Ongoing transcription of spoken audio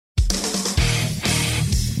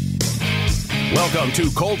Welcome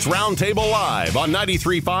to Colts Roundtable Live on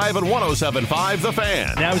 93.5 and 107.5 The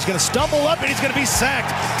Fan. Now he's going to stumble up and he's going to be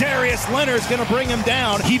sacked. Darius Leonard's going to bring him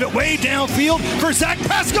down. Heave it way downfield for Zach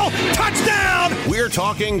Pascal. Touchdown! We're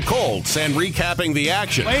talking Colts and recapping the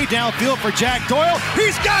action. Way downfield for Jack Doyle.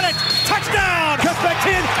 He's got it! Touchdown! Cuts back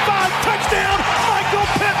 10, 5, touchdown! Michael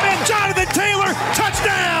Pittman! Jonathan Taylor!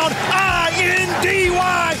 Touchdown!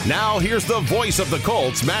 I-N-D-Y! Now here's the voice of the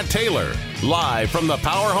Colts, Matt Taylor, live from the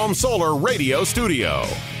Power Home Solar Radio Studio.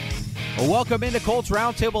 Well, welcome into Colts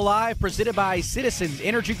Roundtable Live, presented by Citizens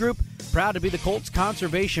Energy Group. Proud to be the Colts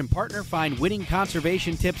conservation partner. Find winning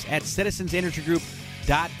conservation tips at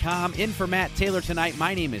citizensenergygroup.com. In for Matt Taylor tonight,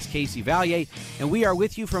 my name is Casey Valier, and we are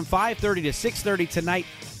with you from 5:30 to 6:30 tonight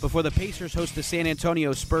before the Pacers host the San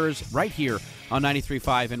Antonio Spurs right here on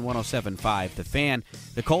 93.5 and 107.5 The Fan.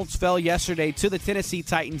 The Colts fell yesterday to the Tennessee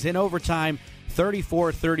Titans in overtime,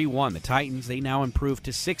 34-31. The Titans, they now improve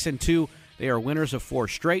to 6-2. They are winners of 4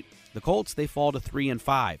 straight. The Colts, they fall to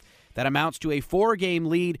 3-5. That amounts to a 4-game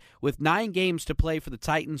lead with 9 games to play for the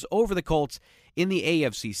Titans over the Colts in the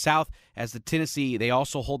AFC South, as the Tennessee, they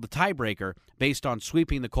also hold the tiebreaker based on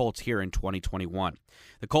sweeping the Colts here in 2021.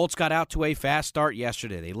 The Colts got out to a fast start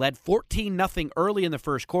yesterday. They led 14-0 early in the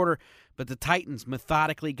first quarter, but the Titans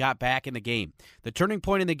methodically got back in the game. The turning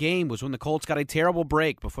point in the game was when the Colts got a terrible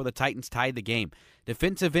break before the Titans tied the game.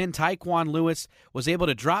 Defensive end Tyquan Lewis was able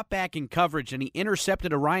to drop back in coverage, and he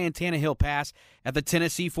intercepted a Ryan Tannehill pass at the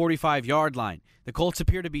Tennessee 45-yard line. The Colts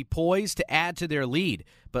appear to be poised to add to their lead,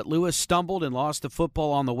 but Lewis stumbled and lost the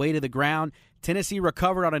football on the way to the ground. Tennessee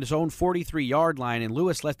recovered on his own 43-yard line, and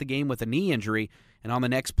Lewis left the game with a knee injury. And on the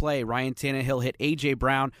next play, Ryan Tannehill hit A.J.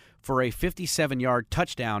 Brown for a 57-yard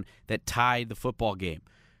touchdown that tied the football game.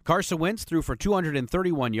 Carson Wentz threw for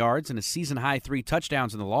 231 yards and a season-high 3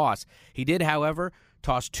 touchdowns in the loss. He did, however,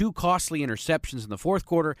 toss 2 costly interceptions in the fourth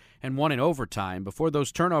quarter and 1 in overtime. Before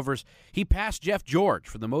those turnovers, he passed Jeff George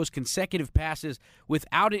for the most consecutive passes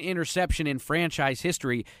without an interception in franchise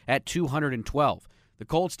history at 212. The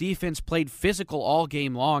Colts defense played physical all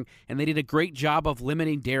game long, and they did a great job of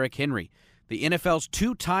limiting Derrick Henry. The NFL's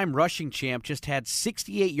 2-time rushing champ just had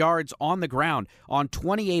 68 yards on the ground on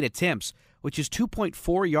 28 attempts, which is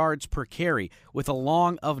 2.4 yards per carry with a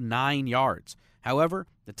long of 9 yards. However,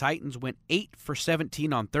 the Titans went 8 for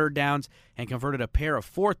 17 on third downs and converted a pair of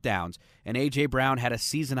fourth downs, and A.J. Brown had a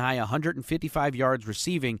season-high 155 yards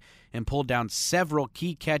receiving and pulled down several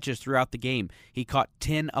key catches throughout the game. He caught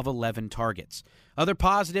 10 of 11 targets. Other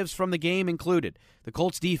positives from the game included the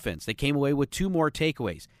Colts defense. They came away with 2 more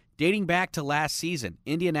takeaways. Dating back to last season,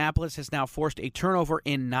 Indianapolis has now forced a turnover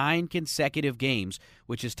in 9 consecutive games,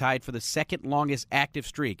 which is tied for the second longest active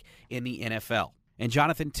streak in the NFL. And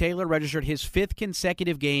Jonathan Taylor registered his 5th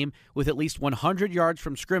consecutive game with at least 100 yards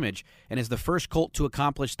from scrimmage and is the first Colt to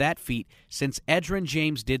accomplish that feat since Edgerrin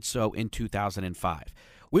James did so in 2005.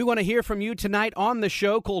 We want to hear from you tonight on the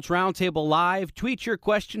show, Colts Roundtable Live. Tweet your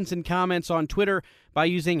questions and comments on Twitter by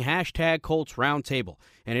using hashtag Colts Roundtable.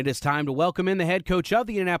 And it is time to welcome in the head coach of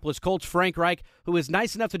the Indianapolis Colts, Frank Reich, who is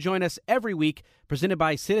nice enough to join us every week, presented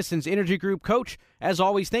by Citizens Energy Group. Coach, as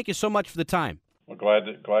always, thank you so much for the time. Well, glad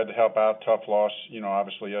to help out. Tough loss,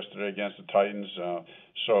 obviously yesterday against the Titans.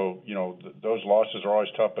 Those losses are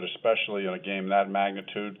always tough, but especially in a game that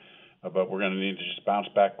magnitude. But we're going to need to just bounce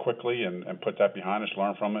back quickly and put that behind us,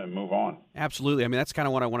 learn from it, and move on. Absolutely. I mean, that's kind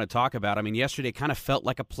of what I want to talk about. I mean, yesterday kind of felt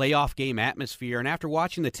like a playoff game atmosphere. And after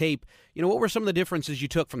watching the tape, what were some of the differences you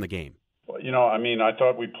took from the game? Well, I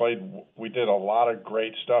thought we did a lot of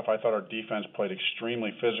great stuff. I thought our defense played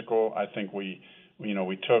extremely physical. I think we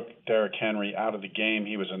took Derrick Henry out of the game.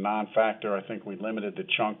 He was a non-factor. I think we limited the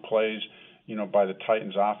chunk plays, by the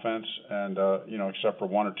Titans offense and, except for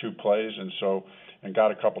 1 or 2 plays. And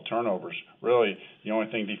got a couple turnovers. Really, the only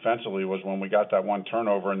thing defensively was when we got that 1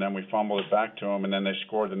 turnover and then we fumbled it back to them and then they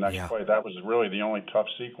scored the next play. That was really the only tough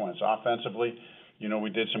sequence. Offensively, we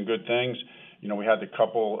did some good things. We had the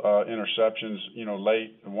couple interceptions,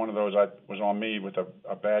 late. One of those was on me with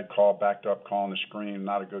a bad call, backed up call on the screen,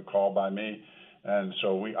 not a good call by me. And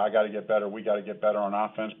so I got to get better. We got to get better on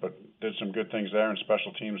offense, but did some good things there, and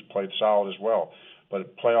special teams played solid as well.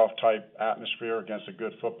 But playoff-type atmosphere against a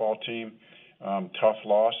good football team. Tough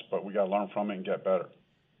loss, but we got to learn from it and get better.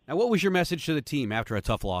 Now, what was your message to the team after a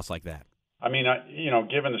tough loss like that? I mean,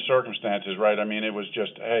 given the circumstances, right? I mean, it was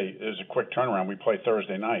just, hey, it was a quick turnaround. We played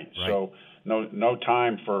Thursday night, right. So no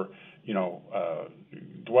time for,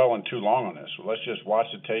 dwelling too long on this. So let's just watch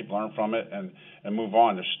the tape, learn from it, and move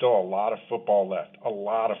on. There's still a lot of football left.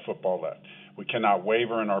 We cannot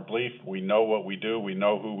waver in our belief. We know what we do. We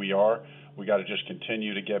know who we are. We got to just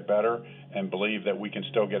continue to get better and believe that we can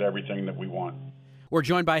still get everything that we want. We're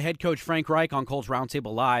joined by head coach Frank Reich on Colts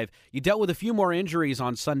Roundtable Live. You dealt with a few more injuries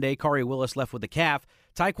on Sunday. Khari Willis left with the calf.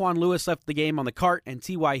 Tyquan Lewis left the game on the cart, and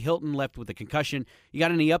T.Y. Hilton left with a concussion. You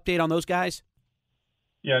got any update on those guys?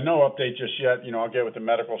 Yeah, no update just yet. I'll get with the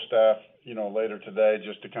medical staff, later today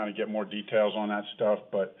just to kind of get more details on that stuff.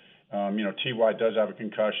 But, T.Y. does have a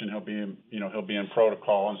concussion. He'll be in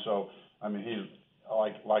protocol. And so, he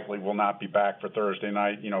likely will not be back for Thursday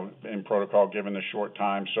night, in protocol given the short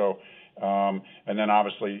time. So, and then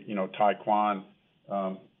obviously, Tyquan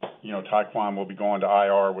will be going to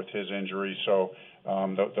IR with his injury. So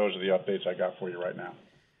those are the updates I got for you right now.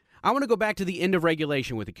 I want to go back to the end of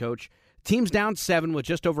regulation with the coach. Team's down 7 with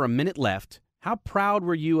just over a minute left. How proud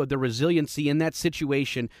were you of the resiliency in that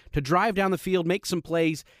situation to drive down the field, make some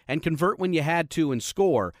plays, and convert when you had to and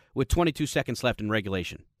score with 22 seconds left in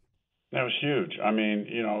regulation? That was huge. It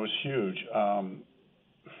was huge.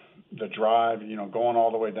 The drive, going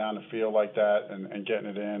all the way down the field like that and getting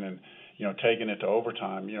it in and, taking it to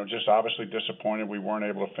overtime, just obviously disappointed we weren't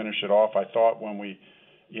able to finish it off. I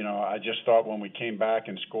just thought when we came back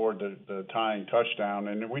and scored the tying touchdown,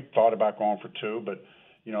 and we thought about going for 2, but,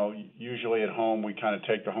 usually at home we kind of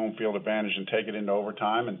take the home field advantage and take it into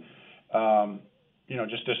overtime. And,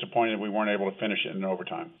 just disappointed we weren't able to finish it in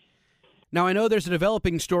overtime. Now, I know there's a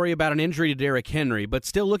developing story about an injury to Derrick Henry, but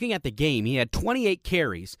still looking at the game, he had 28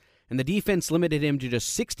 carries, and the defense limited him to just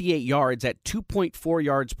 68 yards at 2.4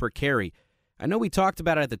 yards per carry. I know we talked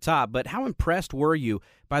about it at the top, but how impressed were you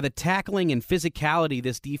by the tackling and physicality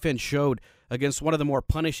this defense showed against one of the more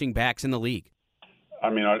punishing backs in the league? It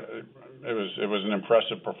was an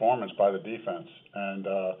impressive performance by the defense, and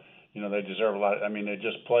they deserve a lot. They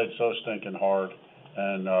just played so stinking hard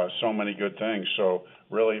and so many good things. So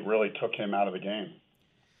really took him out of the game.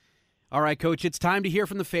 All right, Coach, it's time to hear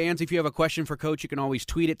from the fans. If you have a question for Coach, you can always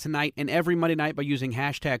tweet it tonight and every Monday night by using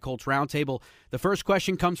hashtag Colts Roundtable. The first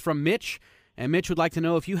question comes from Mitch, and Mitch would like to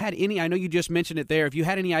know if you had any, I know you just mentioned it there, if you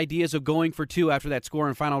had any ideas of going for 2 after that score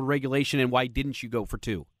in final regulation, and why didn't you go for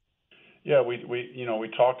 2? Yeah,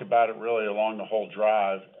 we talked about it really along the whole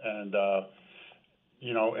drive, and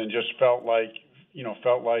and just felt like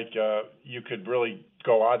you could really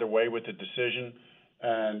go either way with the decision.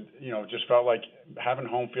 And, just felt like having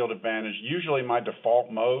home field advantage. Usually my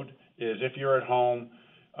default mode is if you're at home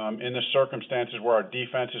in the circumstances where our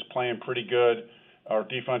defense is playing pretty good, our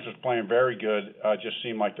defense was playing very good, just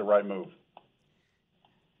seemed like the right move.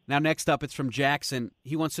 Now, next up, it's from Jackson.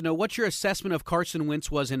 He wants to know what your assessment of Carson Wentz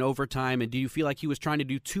was in overtime, and do you feel like he was trying to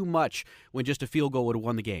do too much when just a field goal would have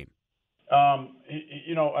won the game?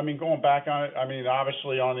 Going back on it,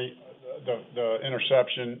 obviously on the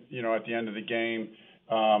interception, at the end of the game,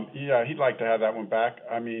 he'd like to have that one back.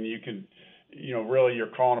 You can, really you're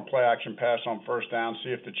calling a play action pass on first down, see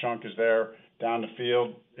if the chunk is there down the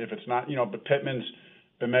field. If it's not, but Pittman's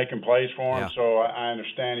been making plays for him, so I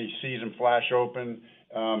understand he sees him flash open.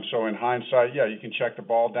 So in hindsight, you can check the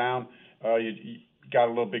ball down. You got a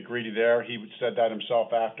little bit greedy there. He said that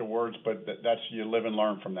himself afterwards, but that's you live and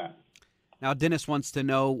learn from that. Now, Dennis wants to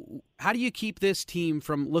know, how do you keep this team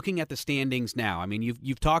from looking at the standings now?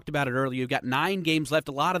 You've talked about it earlier. You've got 9 games left,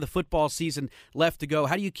 a lot of the football season left to go.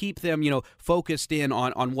 How do you keep them, focused in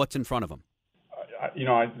on what's in front of them?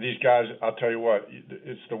 These guys, I'll tell you what,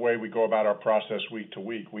 it's the way we go about our process week to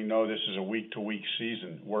week. We know this is a week-to-week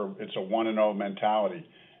season where it's a 1-0 mentality.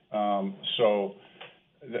 So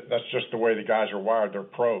that's just the way the guys are wired. They're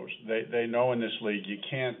pros. They know in this league you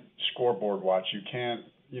can't scoreboard watch. You can't,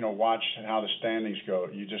 watch how the standings go.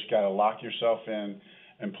 You just got to lock yourself in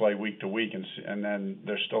and play week to week, and then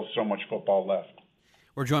there's still so much football left.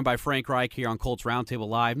 We're joined by Frank Reich here on Colts Roundtable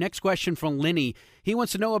Live. Next question from Lenny. He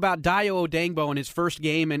wants to know about Dayo Odeyingbo in his first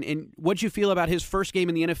game, and what you feel about his first game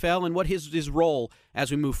in the NFL and what his role as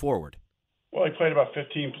we move forward. Well, he played about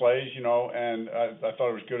 15 plays, and I thought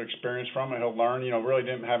it was good experience from him. He'll learn, really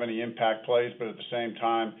didn't have any impact plays, but at the same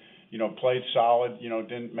time, played solid,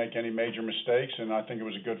 didn't make any major mistakes, and I think it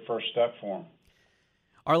was a good first step for him.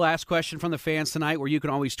 Our last question from the fans tonight, where you can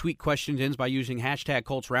always tweet questions in by using hashtag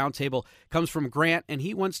Colts Roundtable, comes from Grant, and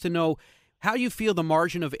he wants to know how you feel the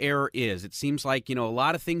margin of error is. It seems like, a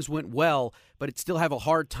lot of things went well, but it still have a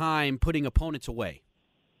hard time putting opponents away.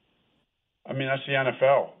 That's the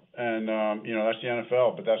NFL, and, that's the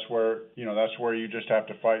NFL, but that's where you just have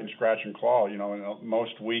to fight and scratch and claw.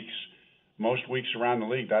 Most weeks around the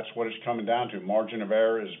league, that's what it's coming down to. Margin of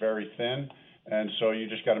error is very thin, and so you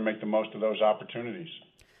just got to make the most of those opportunities.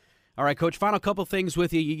 All right, Coach, final couple things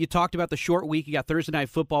with you. You talked about the short week. You got Thursday Night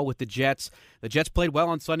Football with the Jets. The Jets played well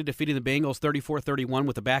on Sunday, defeating the Bengals 34-31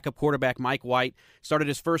 with the backup quarterback Mike White. Started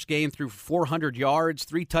his first game through 400 yards,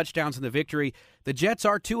 3 touchdowns in the victory. The Jets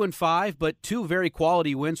are 2-5, but 2 very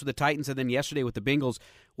quality wins with the Titans and then yesterday with the Bengals.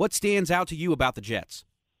 What stands out to you about the Jets?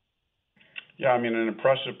 Yeah, I mean, an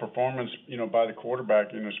impressive performance, by the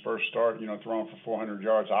quarterback in his first start, throwing for 400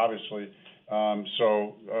 yards, obviously.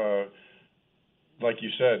 Like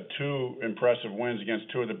you said, 2 impressive wins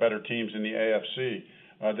against 2 of the better teams in the AFC.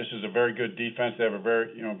 This is a very good defense. They have a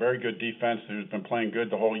very good defense who's been playing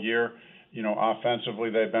good the whole year.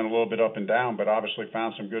 Offensively, they've been a little bit up and down, but obviously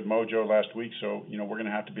found some good mojo last week. So, we're going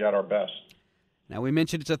to have to be at our best. Now, we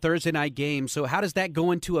mentioned it's a Thursday night game. So how does that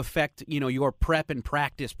go into affect, your prep and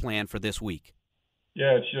practice plan for this week?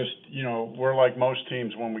 Yeah, it's just, we're like most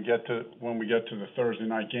teams when we get to the Thursday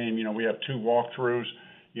night game. We have 2 walkthroughs,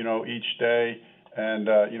 each day. And,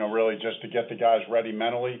 really just to get the guys ready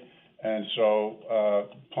mentally. And so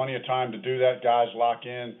plenty of time to do that. Guys lock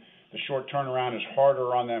in. The short turnaround is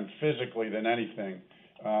harder on them physically than anything.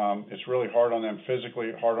 It's really hard on them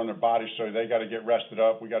physically, hard on their bodies, so they got to get rested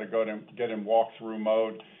up. We got to get in walk-through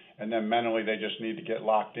mode. And then mentally they just need to get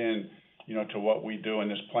locked in, to what we do in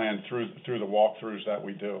this plan through the walkthroughs that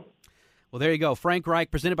we do. Well, there you go. Frank Reich,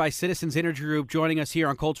 presented by Citizens Energy Group, joining us here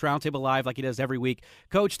on Colts Roundtable Live like he does every week.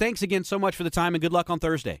 Coach, thanks again so much for the time, and good luck on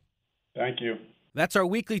Thursday. Thank you. That's our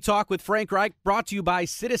weekly talk with Frank Reich, brought to you by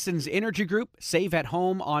Citizens Energy Group. Save at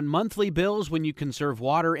home on monthly bills when you conserve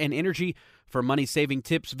water and energy. For money-saving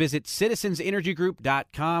tips, visit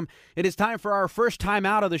citizensenergygroup.com. It is time for our first time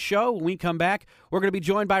out of the show. When we come back, we're going to be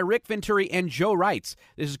joined by Rick Venturi and Joe Reitz.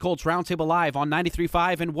 This is Colts Roundtable Live on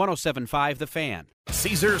 93.5 and 107.5 The Fan.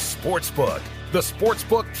 Caesars Sportsbook, the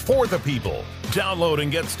sportsbook for the people. Download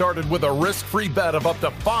and get started with a risk-free bet of up to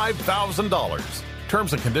 $5,000.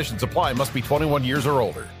 Terms and conditions apply. Must be 21 years or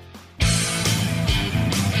older.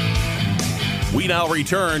 We now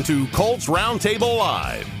return to Colts Roundtable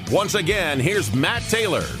Live. Once again, here's Matt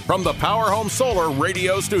Taylor from the Power Home Solar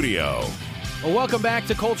Radio Studio. Well, welcome back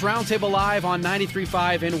to Colts Roundtable Live on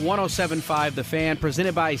 93.5 and 107.5 The Fan,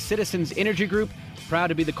 presented by Citizens Energy Group. Proud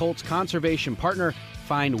to be the Colts conservation partner.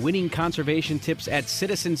 Find winning conservation tips at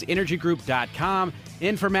citizensenergygroup.com.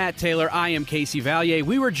 And for Matt Taylor, I am Casey Vallier.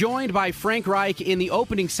 We were joined by Frank Reich in the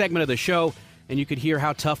opening segment of the show, and you could hear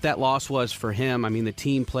how tough that loss was for him. I mean, the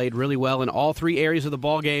team played really well in all 3 areas of the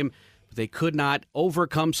ballgame. They could not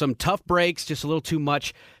overcome some tough breaks, just a little too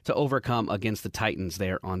much to overcome against the Titans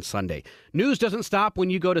there on Sunday. News doesn't stop when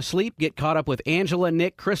you go to sleep. Get caught up with Angela,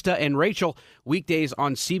 Nick, Krista, and Rachel weekdays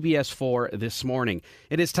on CBS 4 this morning.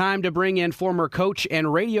 It is time to bring in former coach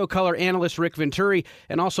and radio color analyst Rick Venturi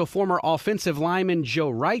and also former offensive lineman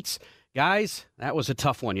Joe Reitz. Guys, that was a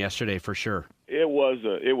tough one yesterday for sure. It was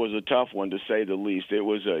a tough one, to say the least. It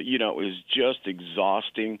was it was just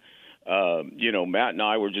exhausting. Matt and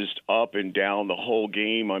I were just up and down the whole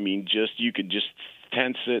game. I mean, you could just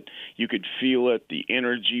tense it. You could feel it. The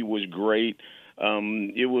energy was great.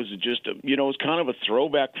 It was just, it was kind of a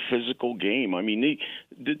throwback physical game. I mean,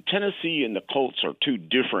 the Tennessee and the Colts are 2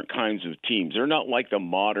 different kinds of teams. They're not like the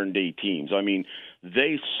modern-day teams. I mean,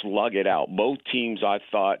 they slug it out. Both teams, I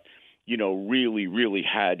thought, really, really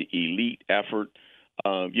had elite effort.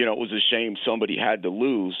 It was a shame somebody had to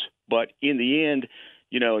lose. But in the end,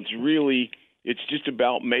 it's just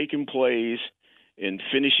about making plays and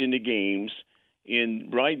finishing the games.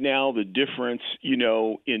 And right now, the difference,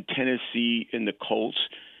 in Tennessee and the Colts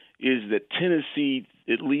is that Tennessee,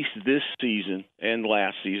 at least this season and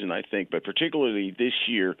last season, I think, but particularly this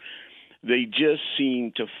year, they just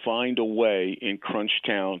seem to find a way in crunch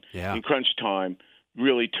time,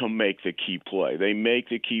 really to make the key play. They make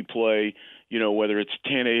the key play, whether it's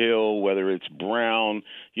Tannehill, whether it's Brown,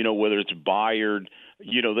 whether it's Byard,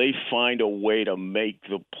 they find a way to make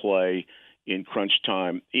the play in crunch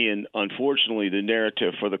time. And unfortunately, the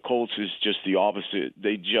narrative for the Colts is just the opposite.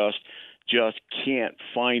 They just can't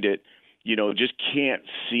find it, just can't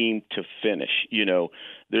seem to finish.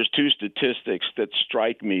 There's 2 statistics that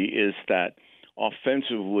strike me is that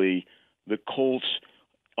offensively, the Colts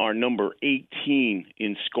are number 18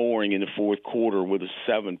 in scoring in the fourth quarter with a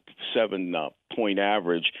 7-point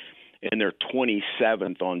average, and they're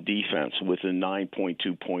 27th on defense with a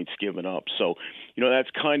 9.2 points given up. So, that's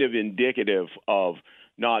kind of indicative of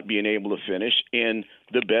not being able to finish, and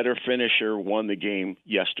the better finisher won the game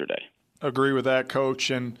yesterday. Agree with that, Coach.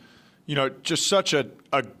 And, just such a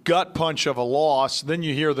gut punch of a loss. Then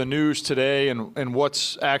you hear the news today and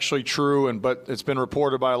what's actually true, but it's been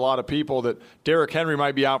reported by a lot of people that Derrick Henry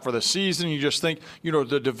might be out for the season. You just think,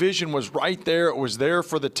 the division was right there. It was there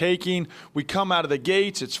for the taking. We come out of the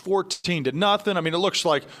gates. It's 14-0. I mean, it looks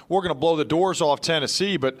like we're going to blow the doors off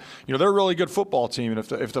Tennessee, but, they're a really good football team. And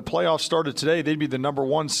if the playoffs started today, they'd be the number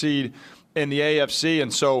 1 seed in the AFC.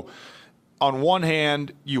 And so, on one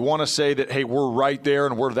hand, you want to say that, hey, we're right there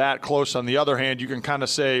and we're that close. On the other hand, you can kind of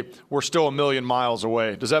say we're still a million miles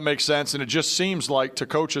away. Does that make sense? And it just seems like, to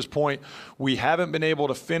Coach's point, we haven't been able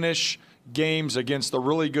to finish games against the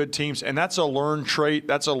really good teams, and that's a learned trait.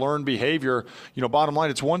 That's a learned behavior. Bottom line,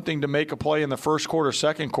 it's one thing to make a play in the first quarter,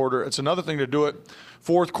 second quarter. It's another thing to do it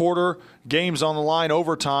fourth quarter, games on the line,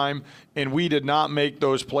 overtime, and we did not make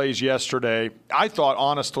those plays yesterday. I thought,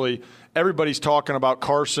 honestly, everybody's talking about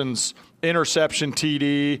Carson's interception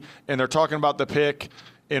TD, and they're talking about the pick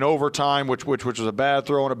in overtime, which was a bad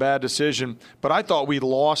throw and a bad decision. But I thought we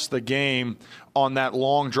lost the game on that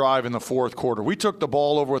long drive in the fourth quarter. We took the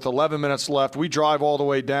ball over with 11 minutes left. We drive all the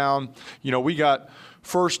way down. We got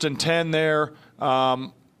 1st and 10 there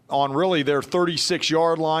on really their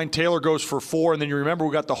 36-yard line. Taylor goes for 4, and then you remember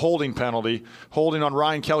we got the holding penalty. Holding on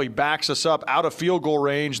Ryan Kelly backs us up out of field goal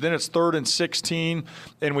range. Then it's 3rd and 16,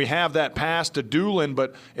 and we have that pass to Doolin,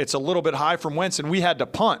 but it's a little bit high from Wentz, and we had to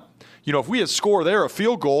punt. If we had scored there, a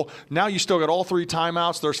field goal, now you still got all 3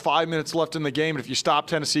 timeouts. There's 5 minutes left in the game, and if you stop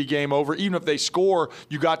Tennessee, game over. Even if they score,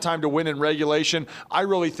 you got time to win in regulation. I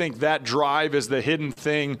really think that drive is the hidden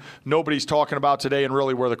thing nobody's talking about today, and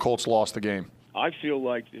really where the Colts lost the game. I feel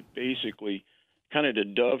like it basically kind of to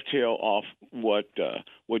dovetail off what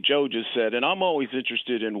Joe just said, and I'm always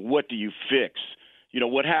interested in what do you fix.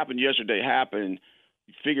 What happened yesterday happened.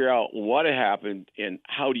 You figure out what happened and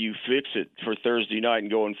how do you fix it for Thursday night and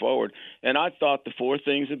going forward. And I thought the 4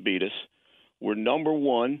 things that beat us were, number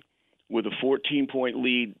 1, with a 14-point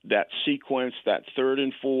lead, that sequence, that 3rd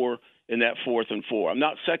and 4, and that 4th and 4. I'm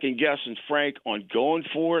not second-guessing Frank on going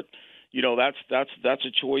for it. That's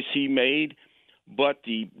a choice he made. But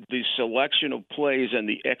the selection of plays and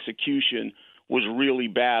the execution was really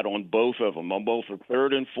bad on both of them, on both the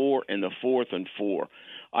 3rd and 4 and the 4th and 4.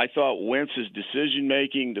 I thought Wentz's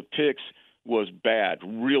decision-making, the picks, was bad,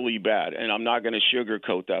 really bad, and I'm not going to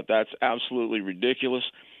sugarcoat that. That's absolutely ridiculous.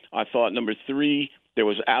 I thought, number 3, there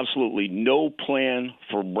was absolutely no plan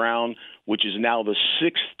for Brown, which is now the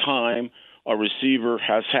 6th time a receiver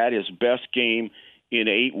has had his best game in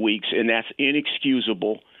 8 weeks, and that's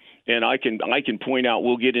inexcusable. And I can point out,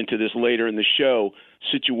 we'll get into this later in the show,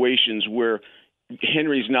 situations where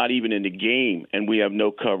Henry's not even in the game and we have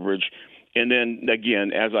no coverage. And then,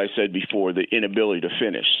 again, as I said before, the inability to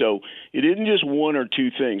finish. So it isn't just 1 or 2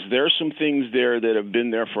 things. There are some things there that have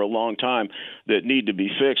been there for a long time that need to be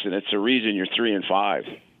fixed, and it's the reason you're 3-5.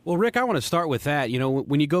 Well, Rick, I want to start with that.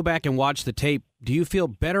 When you go back and watch the tape, do you feel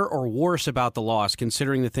better or worse about the loss,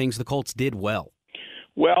 considering the things the Colts did well?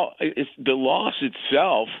 Well, it's the loss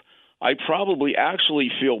itself I probably actually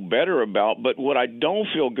feel better about, but what I don't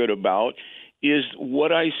feel good about is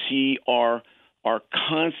what I see are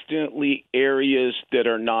constantly areas that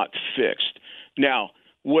are not fixed. Now,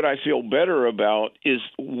 what I feel better about is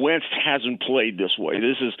Wentz hasn't played this way.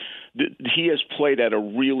 He has played at a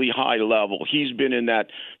really high level. He's been in that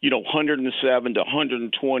 107 to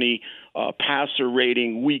 120 passer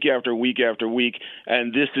rating week after week after week,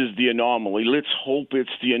 and this is the anomaly. Let's hope it's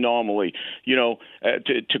the anomaly.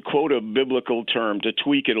 To quote a biblical term, to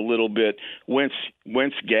tweak it a little bit, Wentz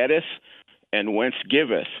getteth and Wentz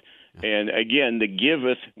giveth. And again, the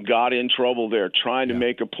giveth got in trouble there, trying to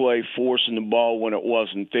make a play, forcing the ball when it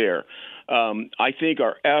wasn't there. I think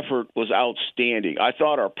our effort was outstanding. I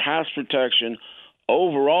thought our pass protection,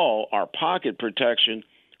 overall, our pocket protection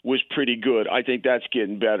was pretty good. I think that's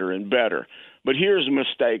getting better and better. But here's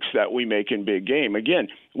mistakes that we make in big game. Again,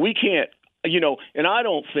 we can't, and I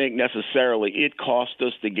don't think necessarily it cost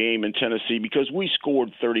us the game in Tennessee because we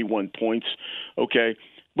scored 31 points, okay?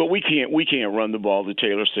 But we can't run the ball to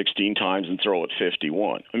Taylor 16 times and throw it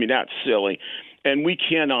 51. I mean, that's silly. And we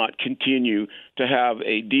cannot continue to have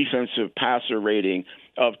a defensive passer rating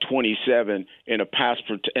of 27 and a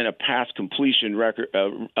pass completion record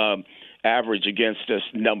average against us,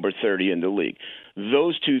 number 30 in the league.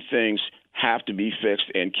 Those 2 things have to be fixed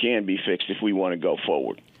and can be fixed if we want to go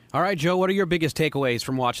forward. All right, Joe, what are your biggest takeaways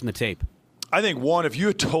from watching the tape? I think, one, if you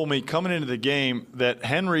had told me coming into the game that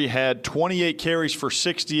Henry had 28 carries for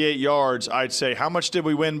 68 yards, I'd say, how much did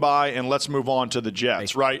we win by? And let's move on to the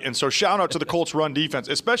Jets, right? And so shout out to the Colts run defense,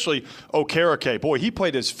 especially Okereke. Boy, he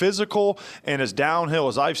played as physical and as downhill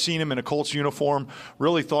as I've seen him in a Colts uniform.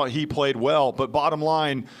 Really thought he played well. But bottom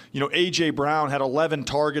line, A.J. Brown had 11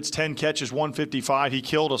 targets, 10 catches, 155. He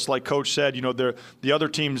killed us, like Coach said. The other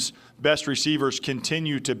team's best receivers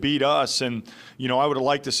continue to beat us. And, I would have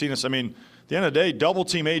liked to see this. I mean, at the end of the day, double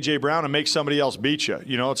team A.J. Brown and make somebody else beat you.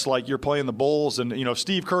 It's like you're playing the Bulls and, if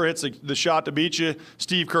Steve Kerr hits the shot to beat you,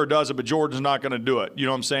 Steve Kerr does it, but Jordan's not going to do it. You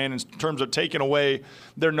know what I'm saying? In terms of taking away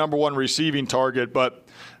their number one receiving target. But,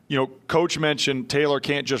 Coach mentioned Taylor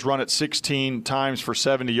can't just run it 16 times for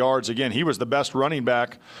 70 yards. Again, he was the best running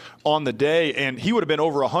back on the day, and he would have been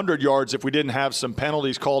over 100 yards if we didn't have some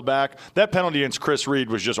penalties called back. That penalty against Chris Reed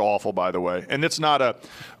was just awful, by the way. And it's not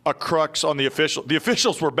a crux on the officials. The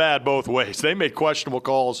officials were bad both ways. They made questionable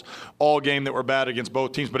calls all game that were bad against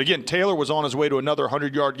both teams. But again, Taylor was on his way to another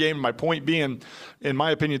 100-yard game. My point being, in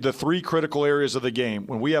my opinion, the three critical areas of the game.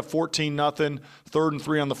 When we have 14-0, 3rd and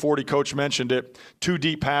 3 on the 40, Coach mentioned it, 2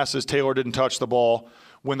 deep passes, Taylor didn't touch the ball.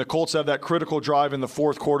 When the Colts have that critical drive in the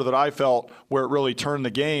fourth quarter that I felt where it really turned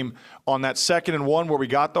the game, on that 2nd and 1 where we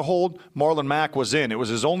got the hold, Marlon Mack was in. It was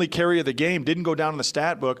his only carry of the game, didn't go down in the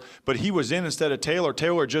stat book, but he was in instead of Taylor.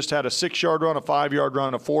 Taylor just had a 6-yard run, a 5-yard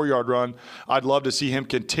run, a 4-yard run. I'd love to see him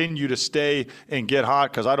continue to stay and get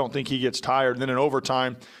hot because I don't think he gets tired. And then in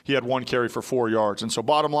overtime, he had 1 carry for 4 yards. And so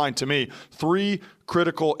bottom line to me, 3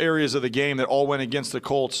 critical areas of the game that all went against the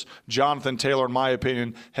Colts. Jonathan Taylor, in my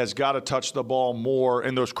opinion, has got to touch the ball more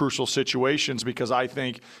in those crucial situations because I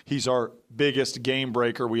think he's our biggest game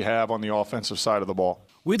breaker we have on the offensive side of the ball.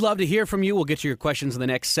 We'd love to hear from you. We'll get to your questions in the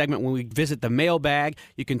next segment when we visit the mailbag.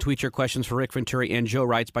 You can tweet your questions for Rick Venturi and Joe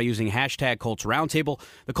Wrights by using hashtag Colts Roundtable.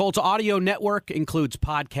 The Colts Audio Network includes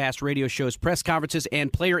podcasts, radio shows, press conferences,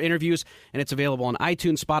 and player interviews, and it's available on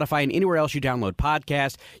iTunes, Spotify, and anywhere else you download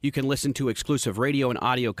podcasts. You can listen to exclusive radio and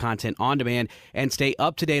audio content on demand and stay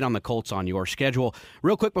up to date on the Colts on your schedule.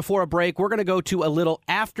 Real quick before a break, we're going to go to a little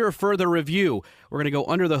after further review. We're going to go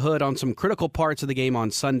under the hood on some critical parts of the game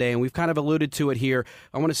on Sunday, and we've kind of alluded to it here.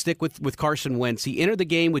 I want to stick with Carson Wentz. He entered the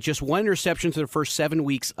game with just 1 interception through the first 7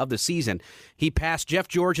 weeks of the season. He passed Jeff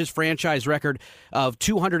George's franchise record of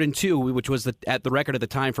 202, which was at the record at the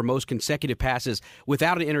time for most consecutive passes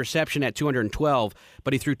without an interception at 212,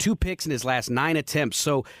 but he threw 2 picks in his last 9 attempts.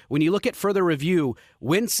 So when you look at further review,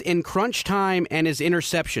 Wentz in crunch time and his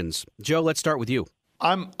interceptions. Joe, let's start with you.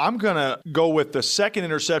 I'm going to go with the second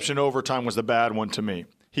interception overtime was the bad one to me.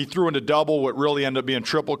 He threw into double, what really ended up being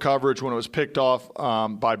triple coverage when it was picked off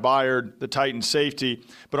by Byard, the Titans safety.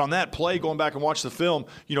 But on that play, going back and watch the film,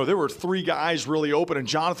 there were 3 guys really open, and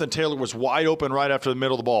Jonathan Taylor was wide open right after the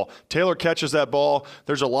middle of the ball. Taylor catches that ball.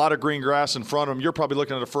 There's a lot of green grass in front of him. You're probably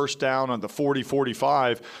looking at a first down on the 40,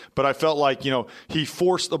 45. But I felt like, he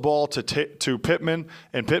forced the ball to Pittman,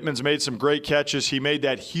 and Pittman's made some great catches. He made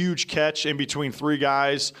that huge catch in between 3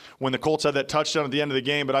 guys when the Colts had that touchdown at the end of the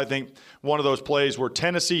game. But I think one of those plays where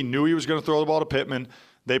Tennessee knew he was going to throw the ball to Pittman.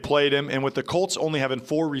 They played him. And with the Colts only having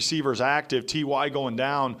 4 receivers active, T.Y. going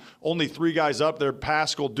down, only 3 guys up there,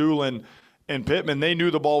 Pascal, Doolin, and Pittman, they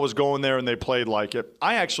knew the ball was going there and they played like it.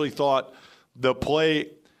 I actually thought the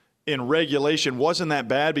play in regulation wasn't that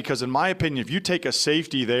bad because, in my opinion, if you take a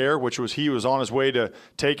safety there, which was he was on his way to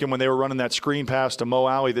take him when they were running that screen pass to Mo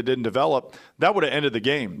Alley that didn't develop, that would have ended the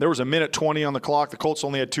game. There was a minute 20 on the clock. The Colts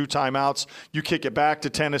only had 2 timeouts. You kick it back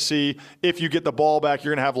to Tennessee. If you get the ball back,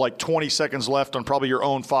 you're going to have like 20 seconds left on probably your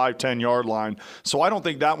own 5-10-yard line. So I don't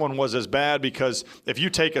think that one was as bad because if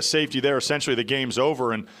you take a safety there, essentially the game's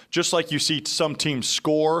over. And just like you see some teams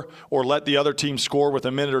score or let the other team score with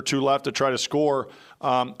a minute or 2 left to try to score,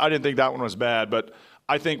 I didn't think that one was bad, but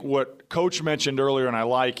I think what Coach mentioned earlier and I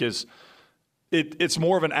like is it's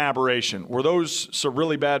more of an aberration. Were those some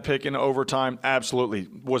really bad pick in overtime? Absolutely.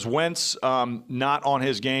 Was Wentz not on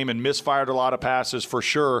his game and misfired a lot of passes? For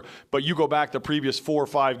sure. But you go back the previous 4 or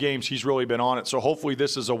 5 games, he's really been on it. So hopefully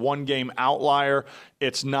this is a one-game outlier.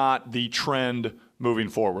 It's not the trend moving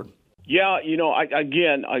forward. Yeah,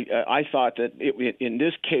 I thought that in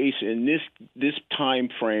this case, in this time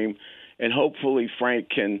frame, and hopefully Frank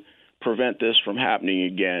can prevent this from happening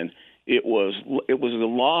again, it was the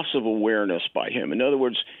loss of awareness by him. In other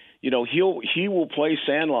words, he will play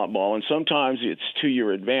sandlot ball, and sometimes it's to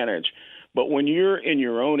your advantage. But when you're in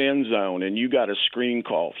your own end zone and you got a screen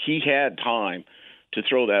call, he had time to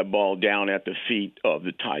throw that ball down at the feet of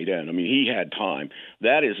the tight end. I mean, he had time.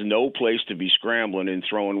 That is no place to be scrambling and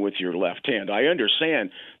throwing with your left hand. I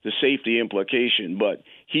understand the safety implication, but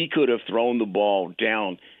he could have thrown the ball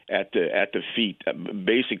down at the feet.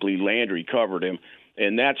 Basically, Landry covered him.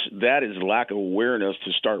 And that is lack of awareness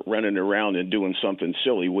to start running around and doing something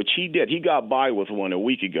silly, which he did. He got by with one a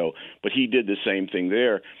week ago, but he did the same thing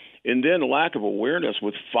there. And then lack of awareness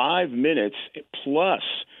with 5 minutes plus,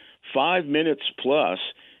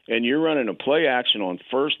 and you're running a play action on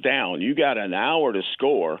first down. You got an hour to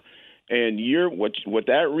score, and what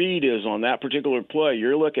that read is on that particular play,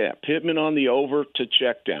 you're looking at Pittman on the over to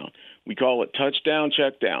check down. We call it touchdown,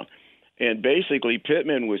 check down. And basically,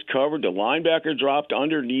 Pittman was covered. The linebacker dropped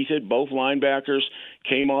underneath it. Both linebackers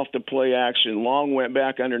came off the play action. Long went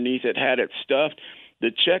back underneath it, had it stuffed.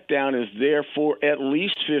 The check down is there for at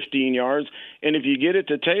least 15 yards. And if you get it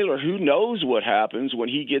to Taylor, who knows what happens when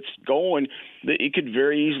he gets going? It could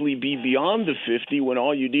very easily be beyond the 50 when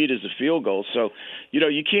all you need is a field goal. So,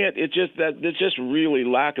 you can't. It's just really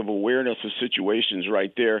lack of awareness of situations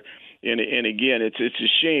right there. And again, it's a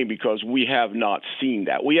shame because we have not seen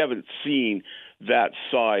that. We haven't seen that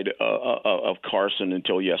side of Carson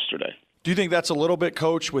until yesterday. Do you think that's a little bit,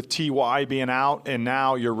 Coach, with T.Y. being out, and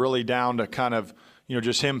now you're really down to kind of,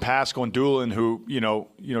 just him, Pascal, and Doolin, who,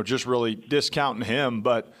 just really discounting him,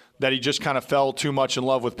 but that he just kind of fell too much in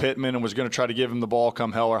love with Pittman and was going to try to give him the ball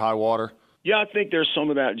come hell or high water? Yeah, I think there's some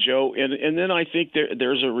of that, Joe. And then I think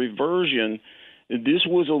there's a reversion. This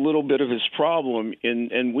was a little bit of his problem,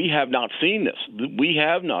 and we have not seen this. We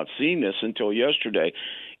have not seen this until yesterday.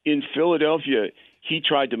 In Philadelphia, he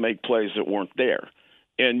tried to make plays that weren't there.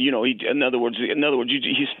 And, in other words,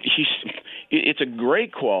 it's a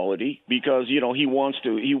great quality because, he wants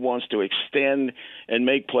to extend and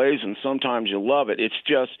make plays, and sometimes you love it. It's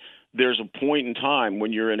just there's a point in time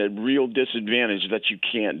when you're in a real disadvantage that you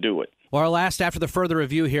can't do it. Well, our last after the further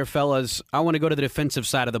review here, fellas, I want to go to the defensive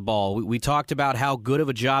side of the ball. We talked about how good of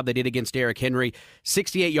a job they did against Derrick Henry.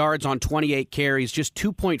 68 yards on 28 carries, just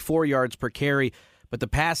 2.4 yards per carry. But the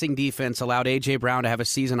passing defense allowed A.J. Brown to have a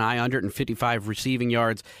season-high 155 receiving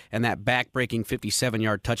yards and that back-breaking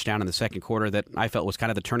 57-yard touchdown in the second quarter that I felt was kind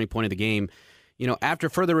of the turning point of the game. After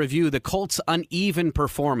further review, the Colts' uneven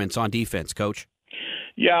performance on defense, Coach.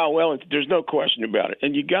 Yeah, well, there's no question about it.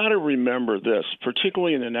 And you got to remember this,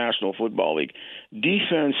 particularly in the National Football League.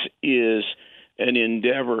 Defense is an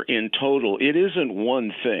endeavor in total. It isn't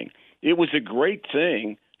one thing. It was a great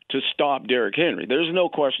thing to stop Derrick Henry. There's no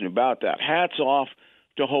question about that. Hats off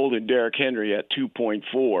to holding Derrick Henry at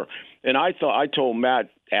 2.4. And I told Matt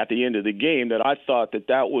at the end of the game that I thought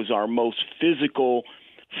that was our most physical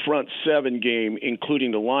front seven game,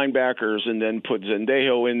 including the linebackers, and then put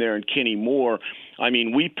Zendejo in there and Kenny Moore. I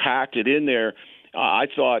mean, we packed it in there. I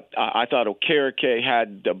thought Okereke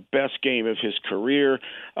had the best game of his career.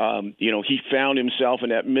 He found himself in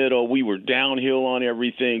that middle. We were downhill on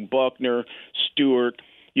everything. Buckner, Stewart.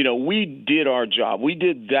 We did our job. We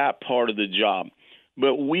did that part of the job.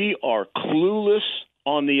 But we are clueless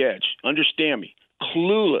on the edge. Understand me.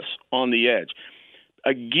 Clueless on the edge.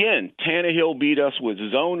 Again, Tannehill beat us with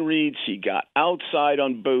zone reads. He got outside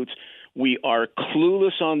on boots. We are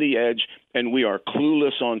clueless on the edge, and we are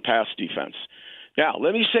clueless on pass defense. Now,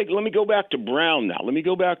 let me go back to Brown now.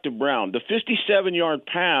 The 57-yard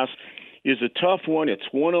pass is a tough one. It's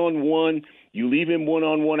one-on-one. You leave him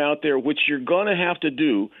one-on-one out there, which you're going to have to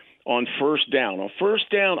do on first down. On first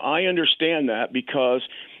down, I understand that because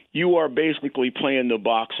you are basically playing the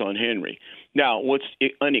box on Henry. Now, what's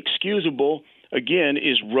inexcusable, again,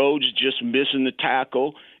 is Rhodes just missing the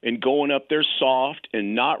tackle and going up there soft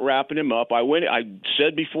and not wrapping him up. I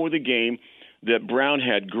said before the game that Brown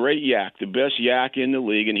had great yak, the best yak in the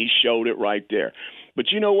league, and he showed it right there.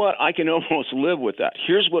 But you know what? I can almost live with that.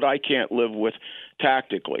 Here's what I can't live with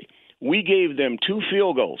tactically. We gave them 2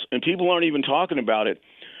 field goals, and people aren't even talking about it,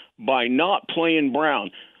 by not playing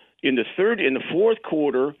Brown. In the fourth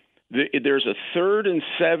quarter, there's a 3rd and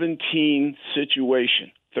 17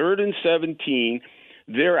 situation. 3rd and 17,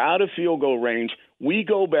 they're out of field goal range. We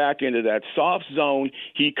go back into that soft zone.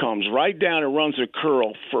 He comes right down and runs a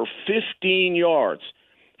curl for 15 yards.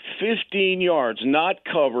 15 yards, not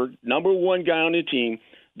covered. Number one guy on the team.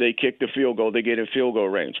 They kick the field goal. They get in field goal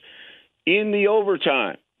range. In the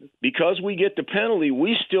overtime, because we get the penalty,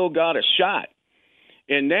 we still got a shot.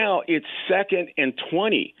 And now it's 2nd and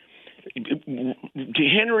 20.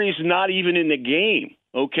 Henry's not even in the game,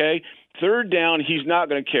 okay? 3rd down, he's not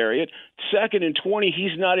going to carry it. 2nd and 20,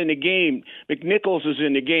 he's not in the game. McNichols is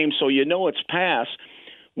in the game, so it's pass.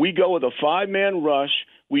 We go with a 5-man rush.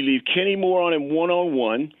 We leave Kenny Moore on him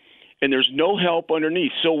one-on-one, and there's no help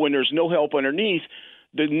underneath. So when there's no help underneath,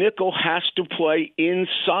 the nickel has to play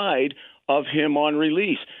inside of him on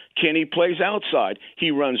release. Kenny plays outside.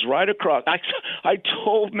 He runs right across. I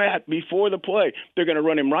told Matt before the play, they're going to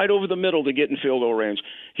run him right over the middle to get in field goal range.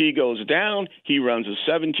 He goes down. He runs a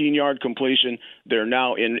 17-yard completion. They're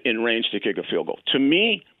now in range to kick a field goal. To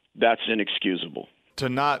me, that's inexcusable. To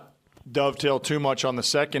not dovetail too much on the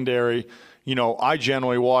secondary, I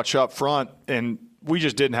generally watch up front, and we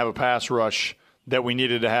just didn't have a pass rush that we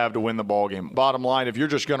needed to have to win the ball game. Bottom line, if you're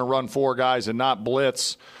just going to run 4 guys and not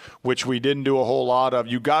blitz, which we didn't do a whole lot of,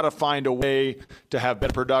 you got to find a way to have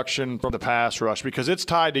better production from the pass rush because it's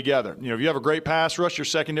tied together. If you have a great pass rush, your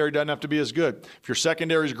secondary doesn't have to be as good. If your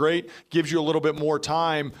secondary is great, gives you a little bit more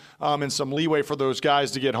time and some leeway for those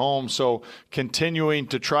guys to get home. So continuing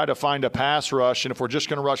to try to find a pass rush, and if we're just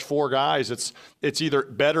going to rush 4 guys, it's either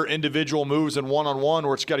better individual moves and one-on-one,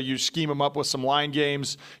 or it's got to scheme them up with some line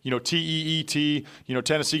games. TEET.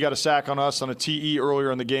 Tennessee got a sack on us on a TE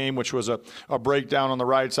earlier in the game, which was a breakdown on the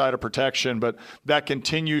right side of protection, but that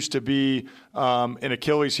continues to be an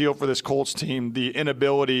Achilles heel for this Colts team, the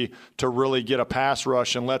inability to really get a pass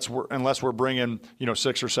rush unless we're bringing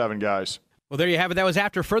 6 or 7 guys. Well, there you have it. That was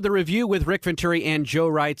after further review with Rick Venturi and Joe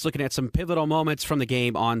Reitz, looking at some pivotal moments from the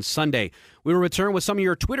game on Sunday. We will return with some of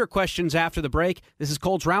your Twitter questions after the break. This is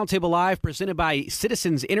Colts Roundtable Live, presented by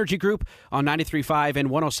Citizens Energy Group on 93.5 and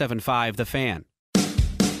 107.5 The Fan.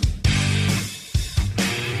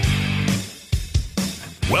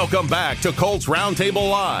 Welcome back to Colts Roundtable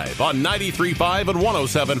Live on 93.5 and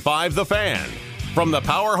 107.5 The Fan. From the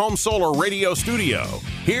Power Home Solar Radio Studio,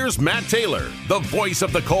 here's Matt Taylor, the voice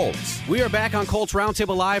of the Colts. We are back on Colts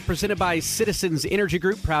Roundtable Live, presented by Citizens Energy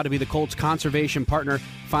Group. Proud to be the Colts conservation partner.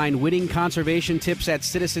 Find winning conservation tips at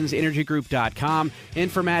citizensenergygroup.com.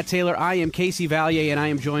 And for Matt Taylor, I am Casey Valier, and I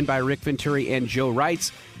am joined by Rick Venturi and Joe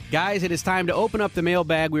Reitz. Guys, it is time to open up the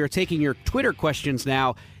mailbag. We are taking your Twitter questions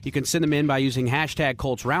now. You can send them in by using hashtag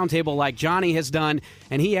Colts Roundtable like Johnny has done.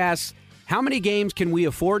 And he asks, how many games can we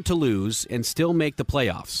afford to lose and still make the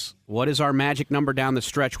playoffs? What is our magic number down the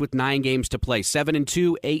stretch with 9 games to play?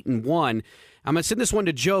 7-2, 8-1. I'm going to send this one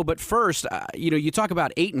to Joe, but first, you talk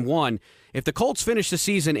about 8-1. If the Colts finish the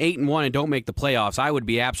season 8-1 and don't make the playoffs, I would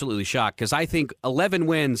be absolutely shocked because I think 11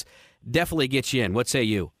 wins definitely gets you in. What say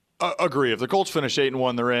you? Agree. If the Colts finish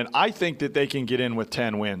 8-1, they're in. I think that they can get in with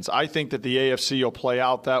 10 wins. I think that the AFC will play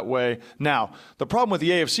out that way. Now, the problem with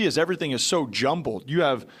the AFC is everything is so jumbled. You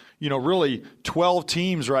have, really 12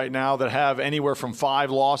 teams right now that have anywhere from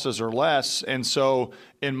 5 losses or less. And so,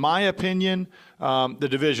 in my opinion, the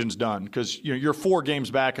division's done because you're 4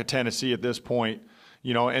 games back at Tennessee at this point.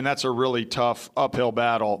 And that's a really tough uphill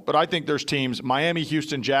battle. But I think there's teams, Miami,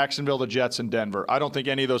 Houston, Jacksonville, the Jets, and Denver. I don't think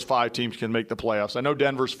any of those 5 teams can make the playoffs. I know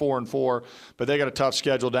Denver's 4-4, but they got a tough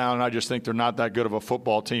schedule down, and I just think they're not that good of a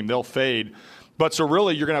football team. They'll fade. But so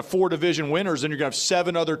really, you're going to have 4 division winners, and you're going to have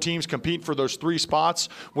 7 other teams compete for those 3 spots.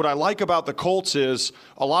 What I like about the Colts is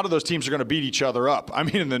a lot of those teams are going to beat each other up. I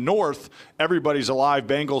mean, in the North, everybody's alive,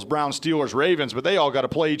 Bengals, Browns, Steelers, Ravens, but they all got to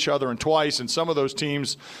play each other in twice, and some of those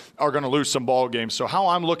teams are going to lose some ball games. So how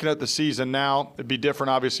I'm looking at the season now, it'd be different,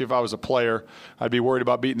 obviously, if I was a player. I'd be worried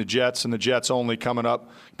about beating the Jets, and the Jets only coming up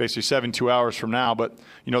basically 72 hours from now. But,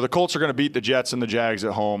 the Colts are going to beat the Jets and the Jags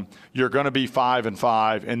at home. You're going to be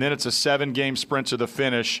 5-5, and then it's a 7-game sprint to the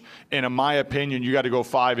finish. And in my opinion, you got to go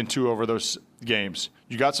 5-2 over those games.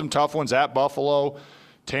 You got some tough ones at Buffalo,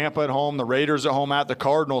 Tampa at home, the Raiders at home, at the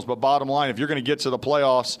Cardinals. But bottom line, if you're going to get to the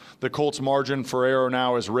playoffs, the Colts' margin for error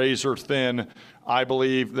now is razor thin. I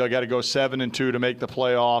believe they've got to go 7-2 to make the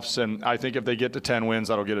playoffs, and I think if they get to 10 wins,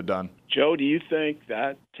 that'll get it done. Joe, do you think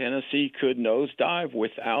that Tennessee could nosedive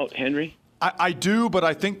without Henry? I do, but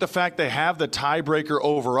I think the fact they have the tiebreaker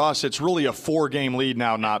over us, it's really a 4-game lead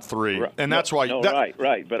now, not 3. And that's why.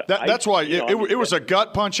 Right. But that's why it was a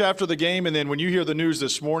gut punch after the game. And then when you hear the news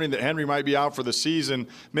this morning that Henry might be out for the season,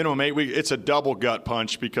 minimum 8 weeks, it's a double gut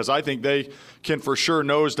punch because I think they can for sure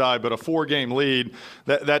nosedive. But a 4-game lead,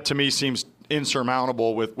 that to me seems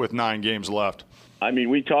insurmountable with 9 games left. I mean,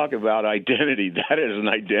 we talk about identity. That is an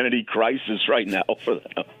identity crisis right now for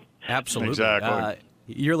them. Absolutely. Exactly.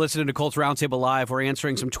 You're listening to Colts Roundtable Live. We're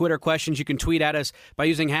answering some Twitter questions. You can tweet at us by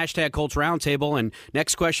using hashtag Colts Roundtable. And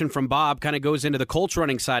next question from Bob kind of goes into the Colts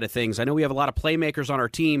running side of things. I know we have a lot of playmakers on our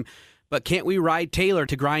team, but can't we ride Taylor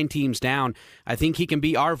to grind teams down? I think he can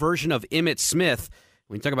be our version of Emmitt Smith.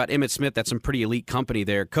 When you talk about Emmitt Smith, that's some pretty elite company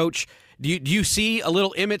there. Coach, do you see a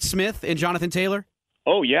little Emmitt Smith in Jonathan Taylor?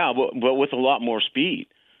 Oh, yeah, but with a lot more speed.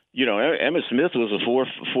 Emmitt Smith was a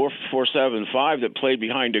 4.75 that played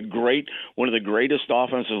behind one of the greatest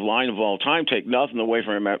offensive line of all time. Take nothing away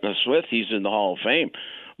from Emmitt Smith. He's in the Hall of Fame.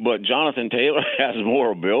 but Jonathan Taylor has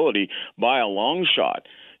more ability by a long shot.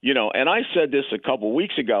 And I said this a couple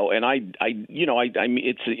weeks ago, and I mean,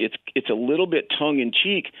 it's a little bit tongue in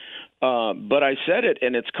cheek, but I said it,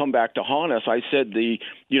 and it's come back to haunt us. I said the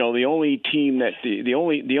only team that the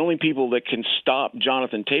only people that can stop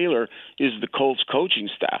Jonathan Taylor is the Colts coaching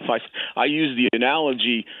staff. I use the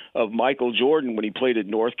analogy of Michael Jordan when he played at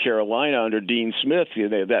North Carolina under Dean Smith.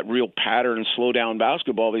 That real pattern, slow down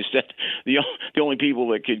basketball. They said the only people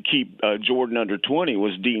that could keep Jordan under 20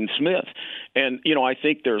 was Dean Smith. And, I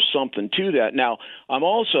think there's something to that. Now, I'm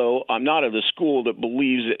not of the school that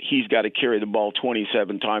believes that he's got to carry the ball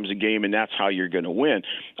 27 times a game and that's how you're going to win.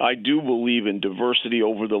 I do believe in diversity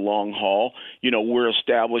over the long haul. We're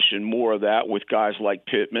establishing more of that with guys like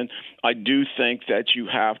Pittman. I do think that you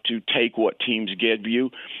have to take what teams give you.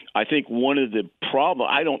 I think one of the problem,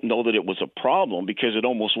 I don't know that it was a problem because it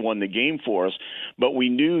almost won the game for us, but we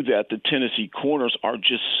knew that the Tennessee corners are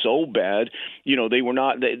just so bad. They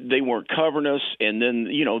weren't covering us, and then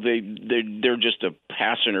they're just a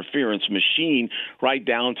pass interference machine right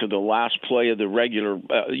down to the last play of the regular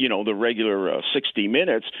 60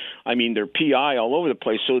 minutes. I mean, they're PI all over the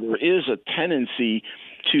place, so there is a tendency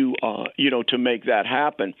to make that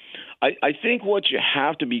happen. I think what you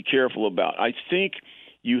have to be careful about, I think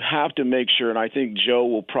you have to make sure, and I think Joe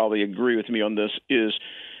will probably agree with me on this, is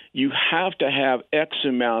you have to have X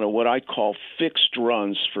amount of what I call fixed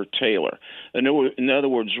runs for Taylor. In other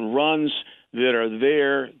words, runs that are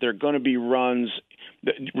there, they're going to be runs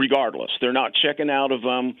regardless. They're not checking out of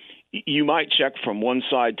them. You might check from one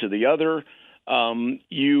side to the other. And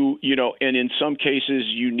in some cases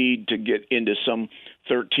you need to get into some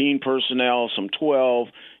 13 personnel, some 12,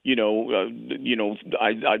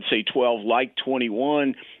 I'd say 12 like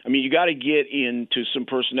 21. I mean, you got to get into some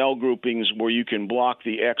personnel groupings where you can block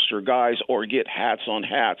the extra guys or get hats on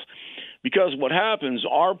hats. Because what happens,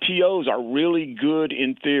 RPOs are really good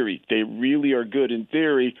in theory. They really are good in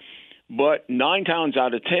theory. But 9 times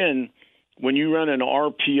out of 10, when you run an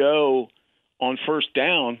RPO on first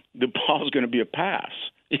down, the ball's going to be a pass.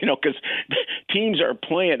 Because teams are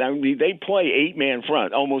playing. I mean, they play 8-man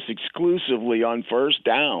front almost exclusively on first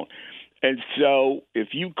down. And so if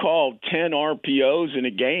you call 10 RPOs in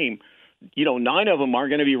a game, 9 of them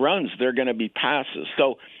aren't going to be runs. They're going to be passes.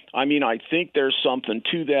 So, I mean, I think there's something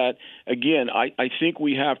to that. Again, I think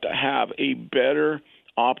we have to have a better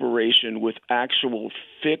operation with actual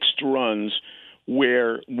fixed runs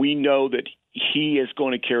where we know that he is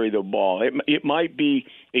going to carry the ball. It might be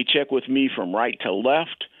a check with me from right to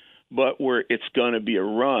left, but where it's going to be a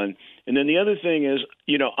run. And then the other thing is,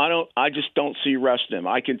 I just don't see resting him.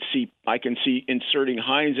 I can see inserting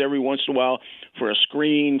Hines every once in a while for a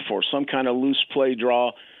screen, for some kind of loose play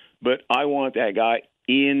draw, but I want that guy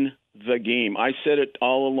in the game. I said it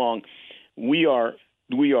all along. We are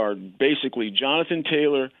basically Jonathan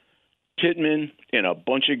Taylor, Pittman, and a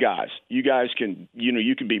bunch of guys. You guys can,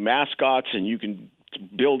 you can be mascots and you can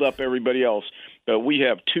build up everybody else. But we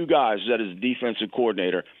have 2 guys that is defensive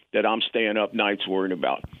coordinator that I'm staying up nights worrying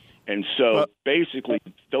about. And so basically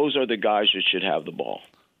those are the guys that should have the ball.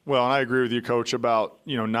 Well, and I agree with you, Coach, about,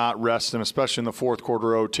 not resting him, especially in the fourth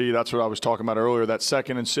quarter OT. That's what I was talking about earlier. That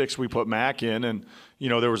 2nd and 6 we put Mack in, and,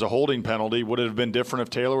 there was a holding penalty. Would it have been different if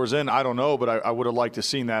Taylor was in? I don't know, but I would have liked to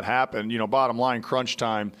seen that happen. Bottom line, crunch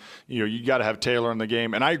time, you got to have Taylor in the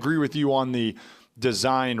game. And I agree with you on the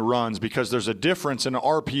design runs because there's a difference in an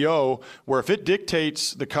RPO where if it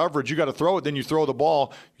dictates the coverage, you got to throw it, then you throw the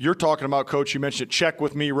ball. You're talking about, Coach, you mentioned it, check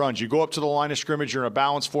with me runs. You go up to the line of scrimmage, you're in a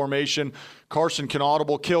balanced formation. Carson can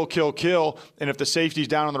audible, kill. And if the safety's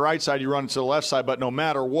down on the right side, you run to the left side. But no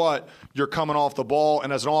matter what, you're coming off the ball.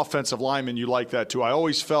 And as an offensive lineman, you like that too. I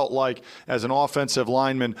always felt like as an offensive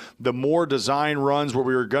lineman, the more design runs where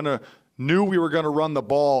we were going to run the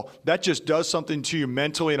ball, that just does something to you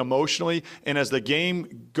mentally and emotionally. And as the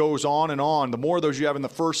game goes on and on, the more of those you have in the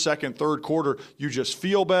first, second, third quarter, you just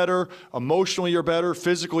feel better. Emotionally, you're better.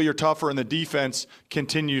 Physically, you're tougher. And the defense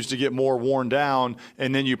continues to get more worn down.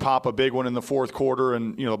 And then you pop a big one in the fourth quarter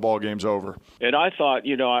and, the ball game's over. And I thought,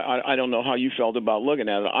 I don't know how you felt about looking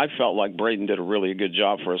at it. I felt like Braden did a really good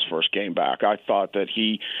job for his first game back. I thought that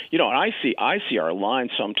he, and I see our line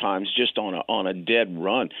sometimes just on a dead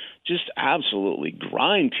run, just absolutely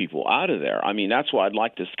grind people out of there. I mean, that's why I'd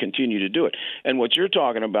like to continue to do it. And what you're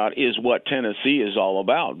talking about is what Tennessee is all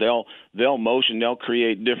about. They'll motion, they'll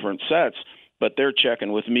create different sets, but they're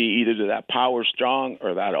checking with me either to that power strong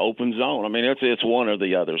or that open zone. I mean, it's one or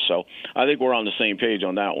the other. So I think we're on the same page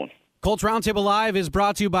on that one. Colts Roundtable Live is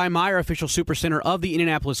brought to you by Meijer, official supercenter of the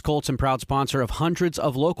Indianapolis Colts and proud sponsor of hundreds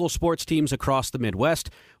of local sports teams across the Midwest.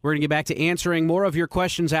 We're going to get back to answering more of your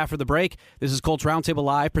questions after the break. This is Colts Roundtable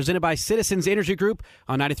Live, presented by Citizens Energy Group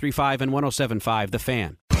on 93.5 and 107.5 The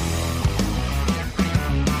Fan.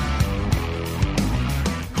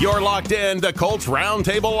 You're locked in to Colts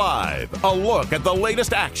Roundtable Live, a look at the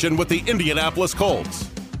latest action with the Indianapolis Colts.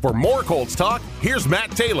 For more Colts talk, here's Matt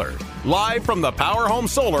Taylor, live from the Power Home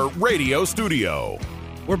Solar radio studio.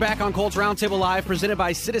 We're back on Colts Roundtable Live, presented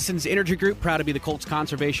by Citizens Energy Group. Proud to be the Colts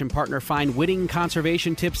conservation partner. Find winning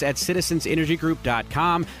conservation tips at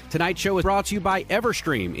citizensenergygroup.com. Tonight's show is brought to you by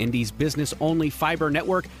Everstream, Indy's business-only fiber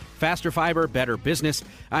network. Faster fiber, better business.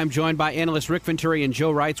 I'm joined by analysts Rick Venturi and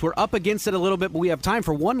Joe Reitz. We're up against it a little bit, but we have time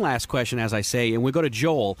for one last question, as I say, and we go to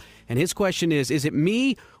Joel. And his question is it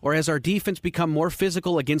me, or has our defense become more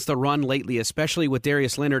physical against the run lately, especially with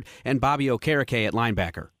Darius Leonard and Bobby Okereke at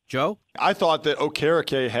linebacker? Joe? I thought that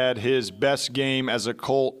Okereke had his best game as a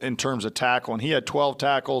Colt in terms of tackling. He had 12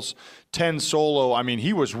 tackles, 10 solo. I mean,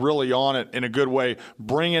 he was really on it in a good way,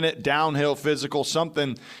 bringing it downhill physical,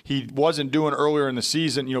 something he wasn't doing earlier in the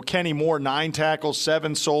season. You know, Kenny Moore, 9 tackles,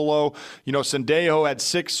 7 solo. You know, Sendejo had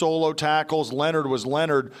 6 solo tackles. Leonard was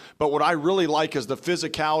Leonard. But what I really like is the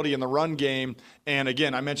physicality in the run game. And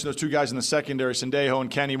again, I mentioned those two guys in the secondary, Sendejo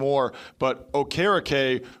and Kenny Moore. But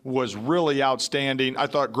Okereke was really outstanding. I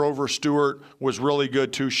thought Grover Stewart was really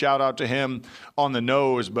good too. Shout out to him on the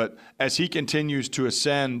nose. But as he continues to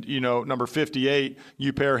ascend, you know, number 58,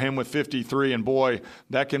 you pair him with 53, and boy,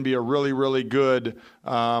 that can be a really, really good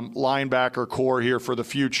linebacker core here for the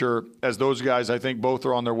future, as those guys, I think both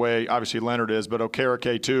are on their way. Obviously Leonard is, but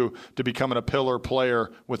Okereke too, to becoming a pillar player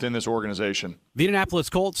within this organization. The Indianapolis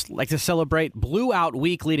Colts like to celebrate Blue Out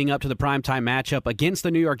Week leading up to the primetime matchup against the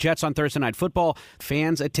New York Jets on Thursday Night Football.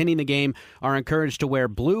 Fans attending the game are encouraged to wear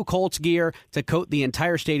blue Colts gear to coat the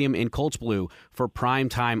entire stadium in Colts blue for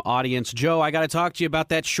primetime audience. Joe, I got to talk to you about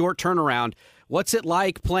that short turnaround. What's it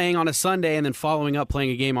like playing on a Sunday and then following up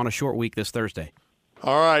playing a game on a short week this Thursday?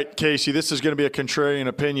 All right, Casey, this is going to be a contrarian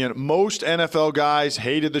opinion. Most NFL guys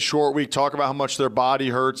hated the short week, talk about how much their body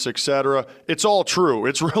hurts, etc. It's all true.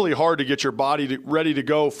 It's really hard to get your body ready to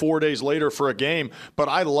go 4 days later for a game, but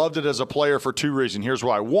I loved it as a player for 2 reasons. Here's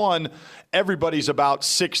why. One, everybody's about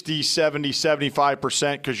 60, 70,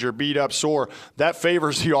 75% because you're beat up sore. That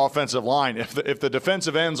favors the offensive line. If the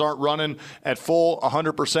defensive ends aren't running at full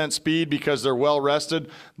 100% speed because they're well rested,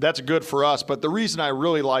 that's good for us. But the reason I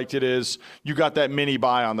really liked it is you got that mini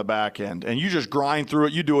bye on the back end, and you just grind through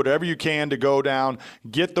it. You do whatever you can to go down,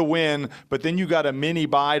 get the win, but then you got a mini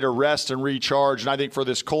bye to rest and recharge. And I think for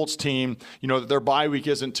this Colts team, you know, that their bye week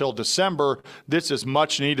isn't until December. This is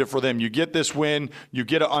much needed for them. You get this win, you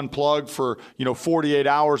get to unplug for, 48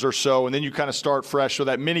 hours or so, and then you kind of start fresh. So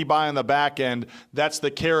that mini bye on the back end, that's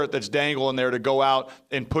the carrot that's dangling there to go out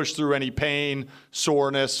and push through any pain,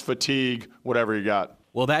 soreness, fatigue, whatever you got.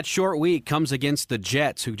 Well, that short week comes against the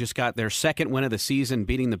Jets, who just got their second win of the season,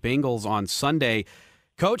 beating the Bengals on Sunday.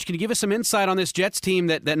 Coach, can you give us some insight on this Jets team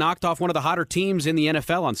that knocked off one of the hotter teams in the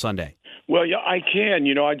NFL on Sunday? Well, yeah, I can.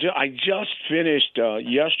 I just finished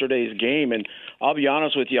yesterday's game, and I'll be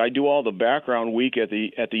honest with you, I do all the background week at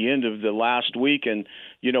the end of the last week, and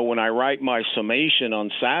when I write my summation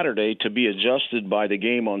on Saturday to be adjusted by the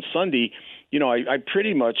game on Sunday, I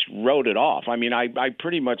pretty much wrote it off. I mean, I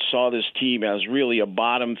pretty much saw this team as really a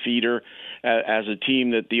bottom feeder, as a team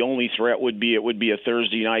that the only threat would be a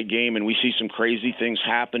Thursday night game, and we see some crazy things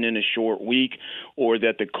happen in a short week, or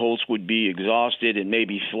that the Colts would be exhausted and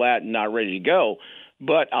maybe flat and not ready to go.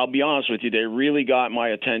 But I'll be honest with you, they really got my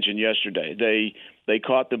attention yesterday. They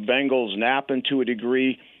caught the Bengals napping to a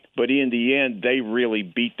degree, but in the end, they really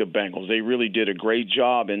beat the Bengals. They really did a great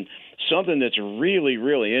job. And something that's really,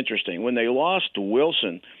 really interesting, when they lost to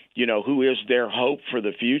Wilson, who is their hope for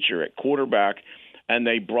the future at quarterback, and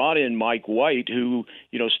they brought in Mike White, who,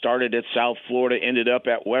 started at South Florida, ended up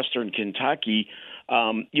at Western Kentucky.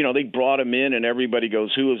 They brought him in, and everybody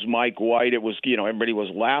goes, who is Mike White? It was, everybody was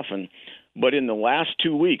laughing. But in the last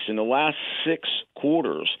 2 weeks, in the last 6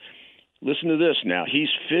 quarters, listen to this now. He's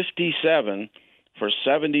 57 for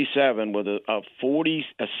 77 with a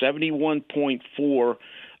 71.4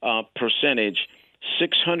 percentage,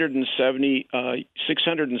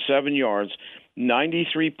 607 yards,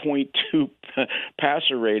 93.2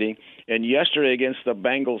 passer rating. And yesterday against the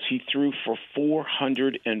Bengals, he threw for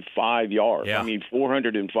 405 yards. Yeah.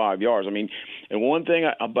 405 yards. And one thing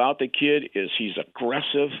about the kid is he's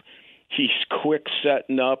aggressive. He's quick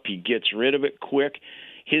setting up. He gets rid of it quick.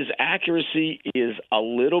 His accuracy is a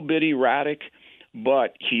little bit erratic,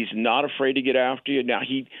 but he's not afraid to get after you. Now,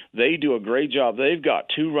 they do a great job. They've got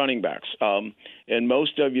 2 running backs, and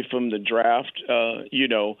most of you from the draft,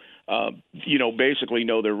 basically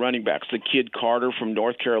know their running backs. The kid Carter from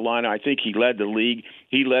North Carolina, I think he led the league.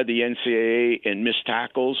 He led the NCAA in missed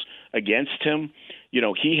tackles against him.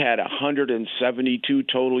 He had 172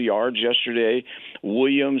 total yards yesterday.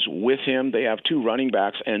 Williams with him. They have 2 running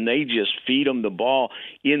backs, and they just feed him the ball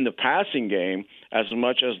in the passing game as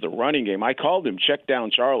much as the running game. I called him check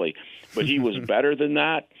down Charlie, but he was better than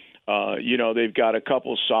that. They've got a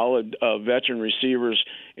couple solid veteran receivers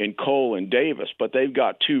in Cole and Davis, but they've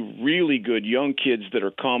got 2 really good young kids that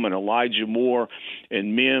are coming, Elijah Moore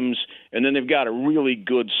and Mims, and then they've got a really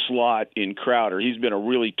good slot in Crowder. He's been a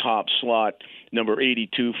really top slot, number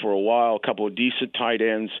 82 for a while, a couple of decent tight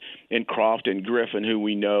ends in Croft and Griffin, who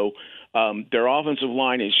we know. Their offensive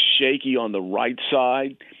line is shaky on the right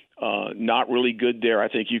side. Not really good there. I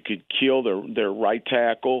think you could kill their right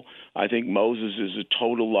tackle. I think Moses is a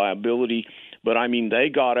total liability. But, they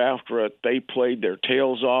got after it. They played their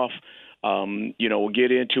tails off. We'll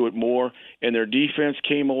get into it more. And their defense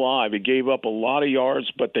came alive. It gave up a lot of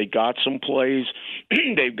yards, but they got some plays.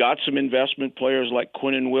 They've got some investment players like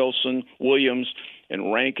Quinnen Williams,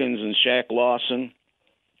 and Rankins and Shaq Lawson.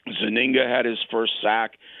 Zaninga had his first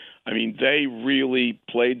sack. They really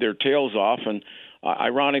played their tails off. And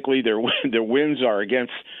ironically, their wins are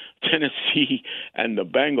against Tennessee and the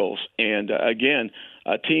Bengals. And, again,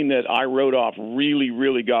 a team that I wrote off really,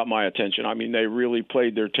 really got my attention. They really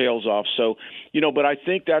played their tails off. So, but I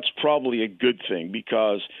think that's probably a good thing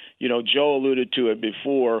because, Joe alluded to it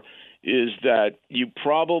before, is that you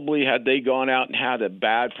probably, had they gone out and had a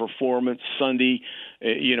bad performance Sunday,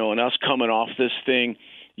 and us coming off this thing,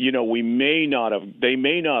 they may not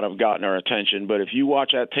have gotten our attention, but if you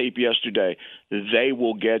watch that tape yesterday, they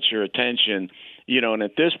will get your attention, and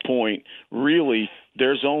at this point, really,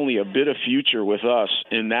 there's only a bit of future with us,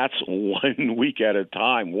 and that's 1 week at a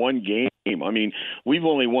time, one game. We've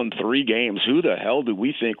only won 3 games. Who the hell do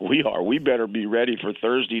we think we are? We better be ready for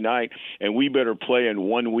Thursday night, and we better play in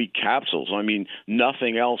 1 week capsules.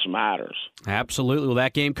 Nothing else matters. Absolutely. Well,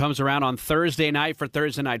 that game comes around on Thursday night for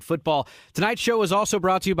Thursday Night Football. Tonight's show is also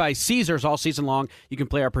brought to you by Caesars all season long. You can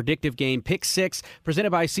play our predictive game, Pick 6,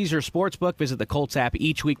 presented by Caesars Sportsbook. Visit the Colts app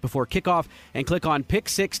each week before kickoff and click on Pick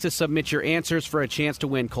 6 to submit your answers for a chance to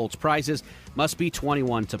win Colts prizes. Must be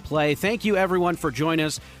 21 to play. Thank you, everyone, for joining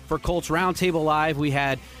us for Colts Roundtable Live. We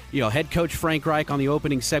had head coach Frank Reich on the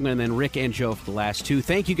opening segment, and then Rick and Joe for the last 2.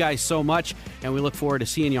 Thank you guys so much, and we look forward to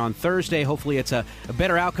seeing you on Thursday. Hopefully it's a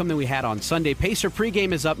better outcome than we had on Sunday. Pacer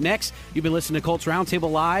pregame is up next. You've been listening to Colts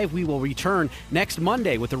Roundtable Live. We will return next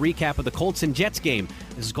Monday with a recap of the Colts and Jets game.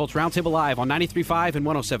 This is Colts Roundtable Live on 93.5 and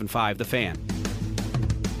 107.5 The Fan.